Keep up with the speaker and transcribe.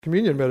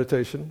communion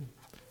meditation,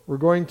 we're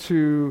going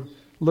to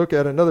look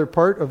at another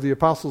part of the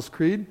Apostles'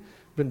 Creed.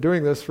 Been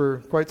doing this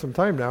for quite some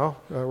time now.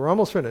 We're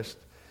almost finished.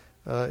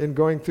 In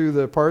going through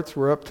the parts,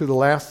 we're up to the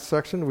last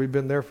section. We've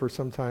been there for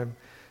some time,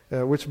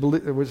 which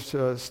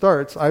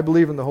starts, I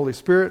believe in the Holy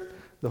Spirit,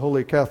 the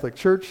Holy Catholic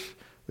Church,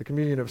 the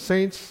communion of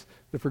saints,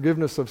 the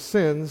forgiveness of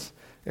sins,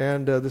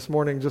 and this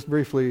morning, just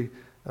briefly,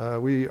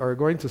 we are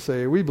going to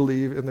say we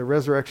believe in the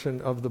resurrection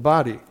of the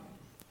body.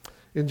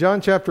 In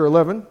John chapter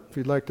 11, if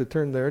you'd like to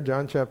turn there,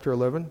 John chapter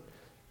 11,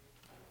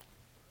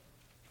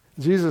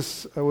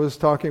 Jesus was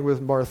talking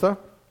with Martha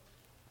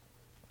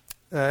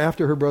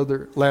after her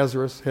brother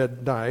Lazarus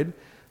had died.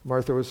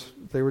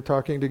 They were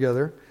talking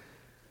together.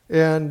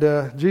 And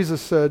Jesus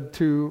said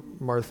to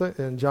Martha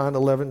in John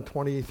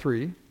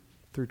 11:23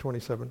 through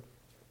 27,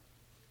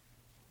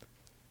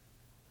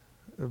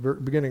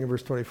 beginning in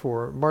verse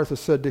 24,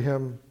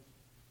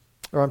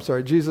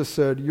 Jesus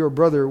said, "Your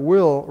brother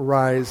will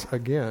rise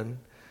again."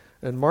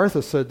 And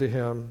Martha said to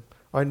him,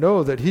 "I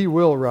know that he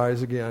will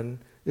rise again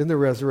in the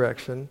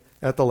resurrection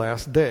at the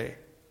last day."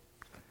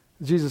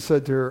 Jesus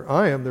said to her,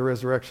 "I am the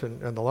resurrection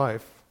and the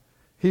life.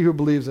 He who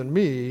believes in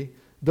me,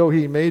 though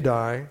he may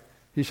die,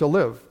 he shall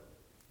live.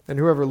 And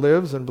whoever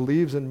lives and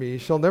believes in me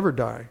shall never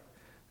die.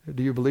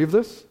 Do you believe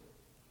this?"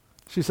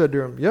 She said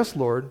to him, "Yes,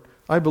 Lord,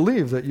 I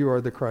believe that you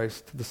are the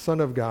Christ, the Son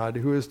of God,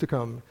 who is to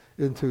come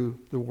into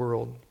the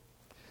world."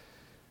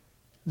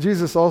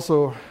 Jesus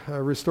also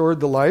restored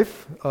the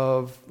life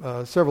of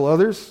several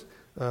others.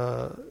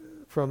 They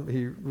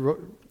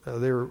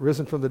were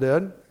risen from the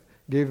dead,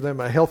 gave them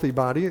a healthy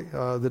body.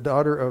 The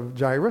daughter of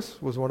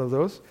Jairus was one of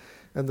those,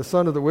 and the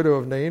son of the widow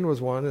of Nain was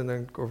one, and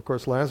then, of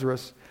course,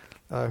 Lazarus,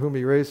 whom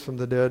he raised from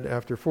the dead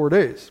after 4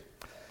 days.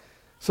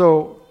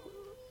 So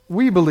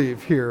we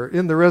believe here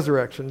in the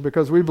resurrection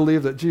because we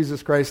believe that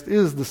Jesus Christ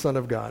is the Son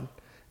of God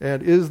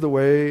and is the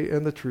way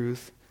and the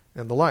truth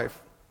and the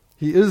life.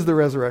 He is the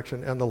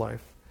resurrection and the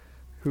life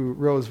who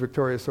rose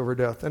victorious over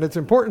death. And it's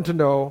important to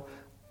know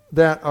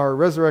that our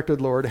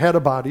resurrected Lord had a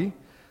body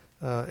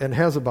and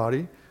has a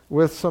body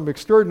with some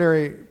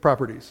extraordinary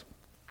properties.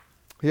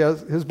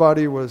 His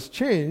body was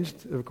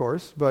changed, of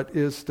course, but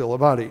is still a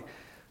body.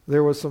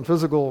 There was some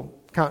physical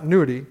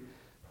continuity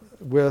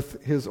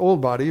with his old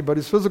body, but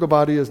his physical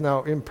body is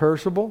now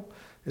imperishable.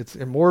 It's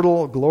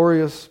immortal,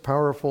 glorious,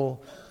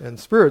 powerful, and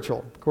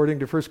spiritual. According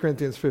to 1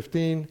 Corinthians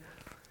 15,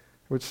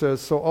 which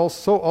says, so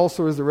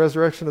also is the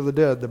resurrection of the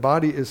dead. The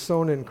body is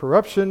sown in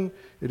corruption,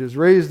 it is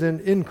raised in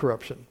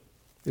incorruption.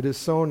 It is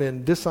sown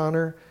in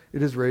dishonor,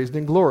 it is raised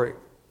in glory.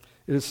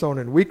 It is sown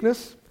in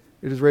weakness,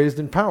 it is raised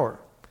in power.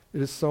 It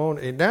is sown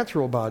a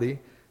natural body,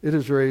 it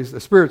is raised a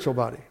spiritual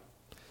body.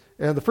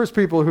 And the first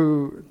people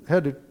who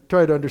had to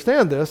try to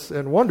understand this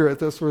and wonder at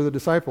this were the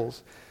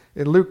disciples.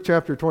 In Luke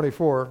chapter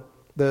 24,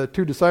 the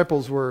two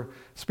disciples were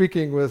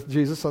speaking with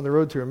Jesus on the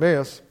road to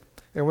Emmaus,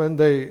 and when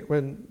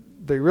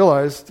they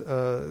realized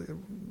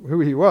who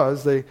he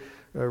was, they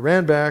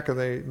ran back and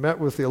they met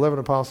with the 11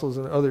 apostles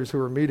and others who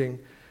were meeting.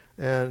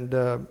 And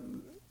the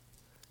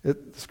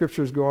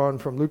scriptures go on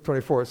from Luke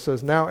 24. It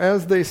says, "Now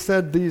as they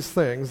said these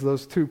things,"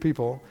 those two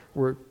people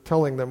were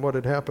telling them what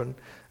had happened.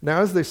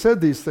 "Now as they said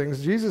these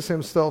things, Jesus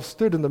himself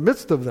stood in the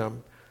midst of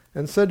them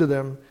and said to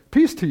them,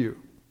 'Peace to you.'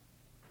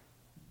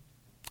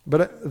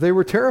 But they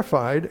were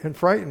terrified and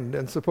frightened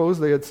and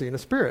supposed they had seen a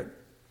spirit.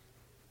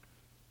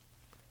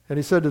 And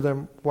he said to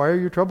them, 'Why are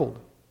you troubled?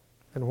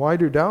 And why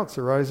do doubts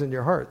arise in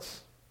your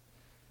hearts?'"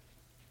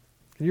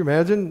 Can you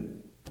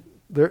imagine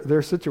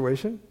their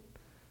situation?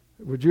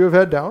 Would you have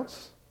had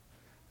doubts?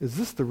 Is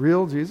this the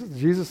real Jesus?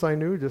 Jesus I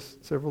knew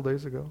just several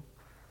days ago?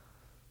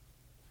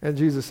 And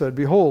Jesus said,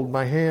 "Behold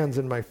my hands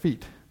and my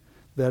feet,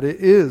 that it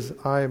is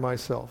I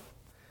myself.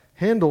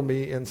 Handle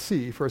me and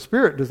see, for a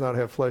spirit does not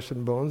have flesh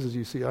and bones, as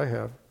you see I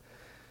have."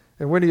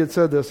 And when he had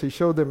said this, he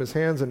showed them his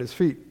hands and his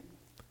feet.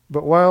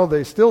 But while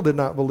they still did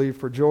not believe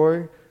for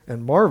joy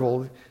and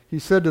marveled, he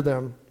said to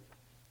them,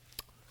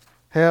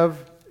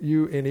 "Have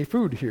you any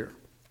food here?"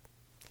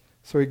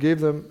 So they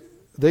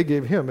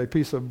gave him a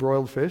piece of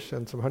broiled fish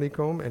and some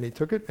honeycomb, and he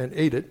took it and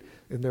ate it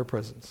in their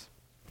presence.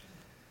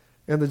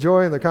 And the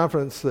joy and the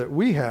confidence that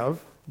we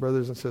have,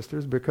 brothers and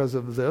sisters, because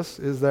of this,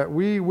 is that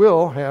we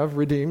will have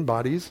redeemed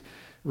bodies,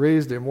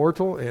 raised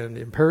immortal and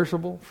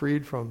imperishable,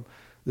 freed from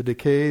the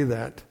decay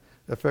that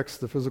affects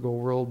the physical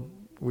world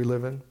we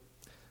live in.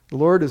 The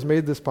Lord has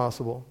made this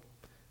possible,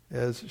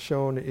 as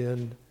shown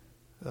in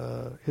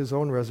his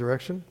own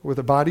resurrection, with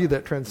a body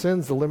that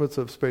transcends the limits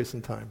of space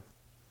and time.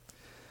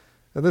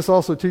 And this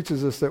also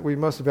teaches us that we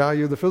must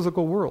value the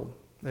physical world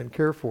and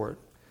care for it,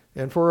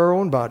 and for our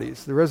own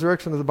bodies. The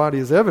resurrection of the body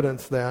is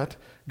evidence that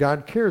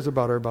God cares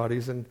about our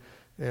bodies, and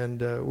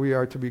we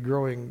are to be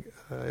growing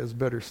as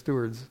better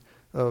stewards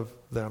of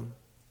them.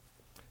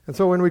 And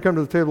so when we come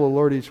to the table of the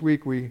Lord each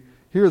week, we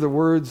hear the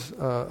words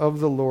of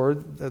the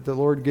Lord that the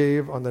Lord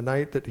gave on the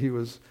night that he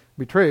was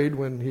betrayed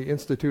when he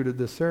instituted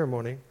this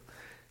ceremony.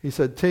 He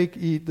said, "Take,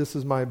 eat, this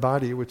is my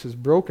body, which is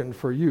broken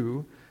for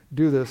you.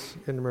 Do this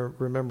in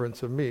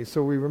remembrance of me."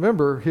 So we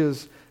remember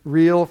his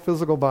real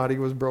physical body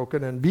was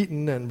broken and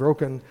beaten and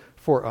broken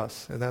for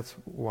us, and that's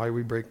why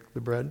we break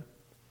the bread.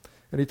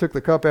 And he took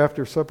the cup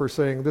after supper,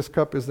 saying, "This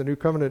cup is the new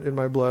covenant in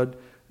my blood.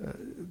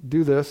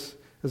 Do this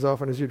as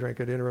often as you drink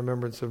it in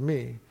remembrance of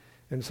me."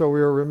 And so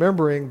we are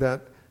remembering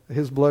that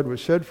his blood was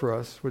shed for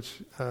us,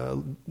 which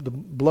the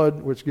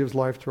blood which gives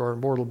life to our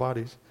mortal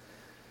bodies.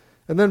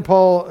 And then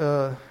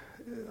Paul,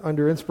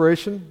 under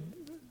inspiration,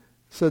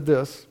 said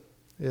this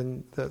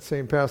in that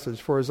same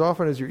passage: "For as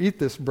often as you eat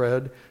this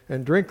bread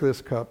and drink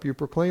this cup, you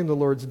proclaim the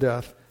Lord's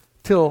death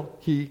till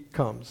he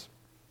comes."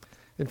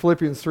 In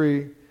Philippians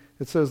 3,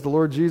 it says, "The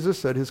Lord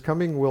Jesus at his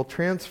coming will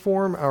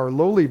transform our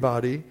lowly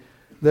body,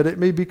 that it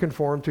may be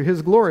conformed to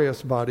his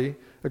glorious body,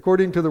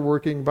 according to the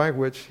working by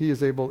which he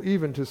is able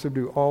even to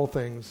subdue all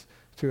things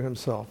to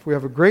himself." We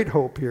have a great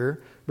hope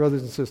here,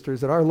 brothers and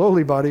sisters, that our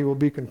lowly body will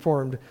be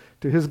conformed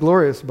to his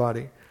glorious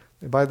body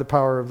by the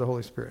power of the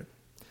Holy Spirit.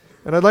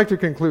 And I'd like to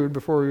conclude,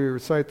 before we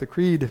recite the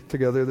creed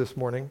together this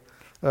morning,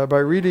 by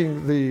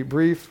reading the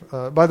brief.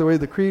 By the way,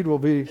 the creed will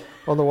be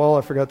on the wall.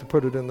 I forgot to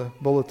put it in the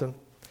bulletin.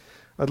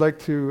 I'd like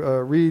to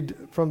read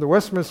from the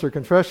Westminster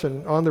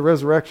Confession on the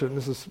Resurrection.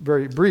 This is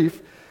very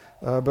brief,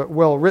 but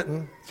well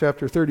written,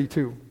 chapter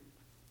 32.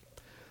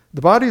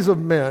 "The bodies of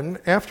men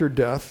after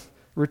death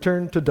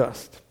return to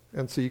dust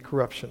and see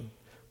corruption.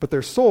 But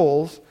their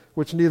souls,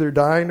 which neither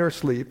die nor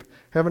sleep,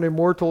 have an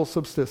immortal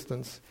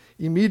subsistence,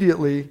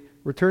 immediately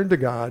return to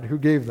God who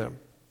gave them.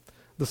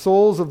 The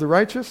souls of the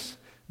righteous,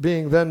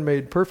 being then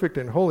made perfect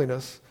in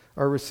holiness,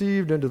 are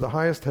received into the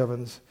highest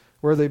heavens,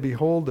 where they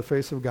behold the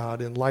face of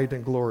God in light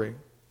and glory,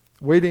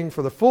 waiting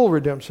for the full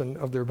redemption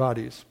of their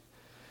bodies.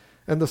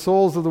 And the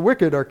souls of the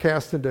wicked are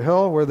cast into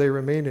hell, where they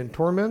remain in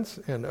torments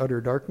and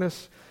utter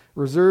darkness,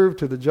 reserved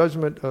to the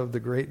judgment of the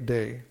great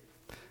day.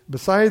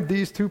 Beside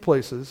these two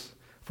places,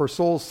 for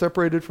souls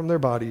separated from their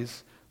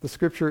bodies, the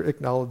Scripture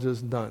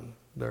acknowledges none."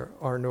 There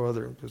are no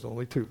other. There's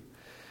only two.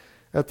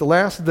 "At the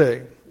last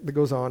day," it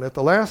goes on, "at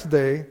the last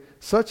day,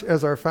 such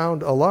as are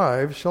found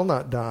alive shall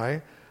not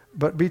die,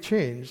 but be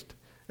changed,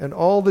 and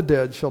all the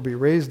dead shall be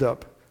raised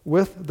up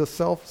with the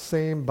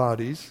self-same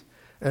bodies,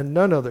 and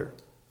none other,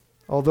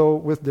 although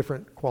with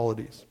different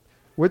qualities,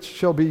 which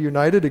shall be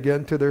united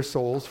again to their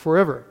souls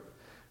forever.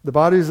 The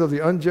bodies of the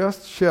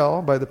unjust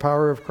shall, by the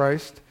power of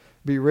Christ,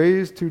 be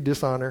raised to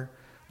dishonor,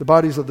 the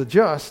bodies of the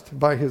just,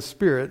 by his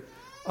Spirit,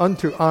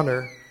 unto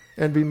honor,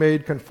 and be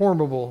made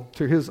conformable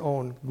to his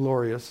own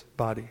glorious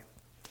body."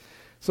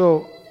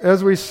 So,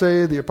 as we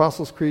say the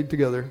Apostles' Creed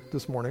together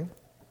this morning,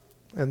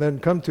 and then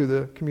come to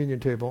the communion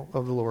table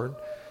of the Lord,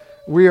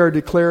 we are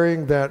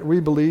declaring that we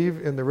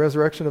believe in the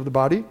resurrection of the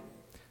body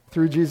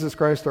through Jesus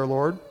Christ our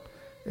Lord.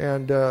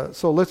 And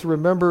so let's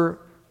remember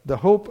the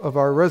hope of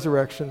our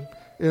resurrection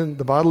in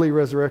the bodily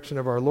resurrection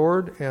of our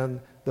Lord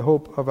and the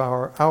hope of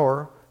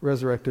our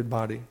resurrected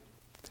body.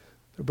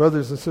 So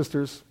brothers and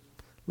sisters,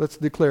 let's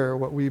declare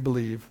what we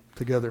believe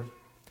together.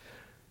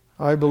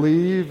 "I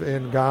believe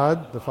in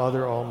God, the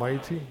Father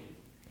Almighty,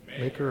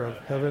 maker of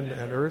heaven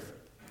and earth,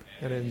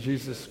 and in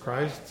Jesus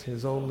Christ,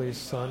 his only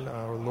Son,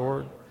 our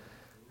Lord,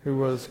 who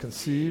was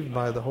conceived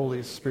by the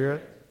Holy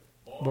Spirit,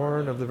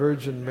 born of the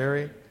Virgin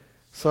Mary,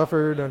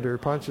 suffered under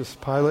Pontius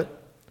Pilate,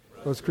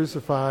 was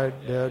crucified,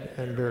 dead,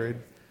 and buried.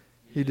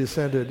 He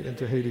descended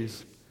into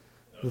Hades.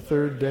 The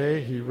third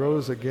day he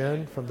rose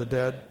again from the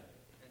dead.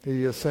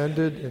 He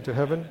ascended into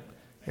heaven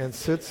and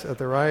sits at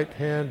the right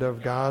hand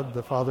of God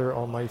the Father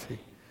Almighty.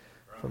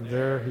 From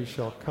there he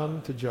shall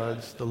come to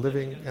judge the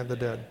living and the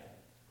dead.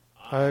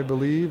 I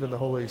believe in the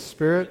Holy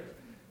Spirit,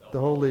 the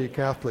Holy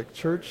Catholic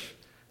Church,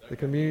 the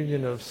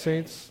communion of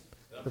saints,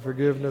 the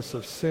forgiveness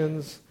of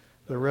sins,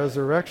 the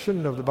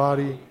resurrection of the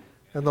body,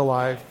 and the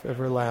life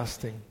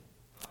everlasting."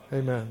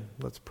 Amen.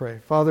 Let's pray.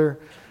 Father,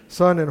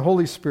 Son, and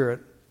Holy Spirit,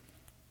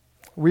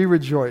 we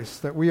rejoice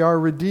that we are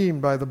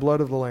redeemed by the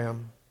blood of the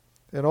Lamb,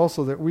 and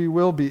also that we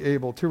will be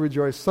able to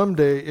rejoice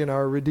someday in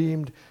our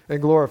redeemed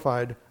and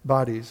glorified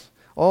bodies,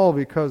 all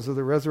because of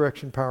the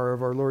resurrection power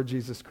of our Lord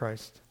Jesus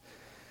Christ.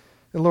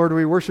 And Lord,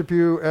 we worship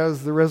you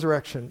as the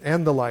resurrection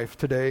and the life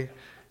today,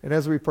 and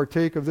as we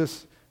partake of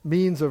this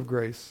means of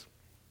grace,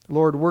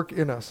 Lord, work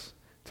in us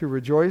to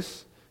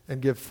rejoice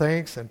and give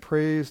thanks and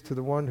praise to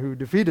the one who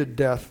defeated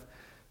death,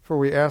 for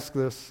we ask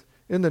this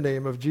in the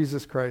name of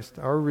Jesus Christ,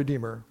 our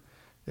Redeemer.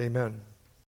 Amen.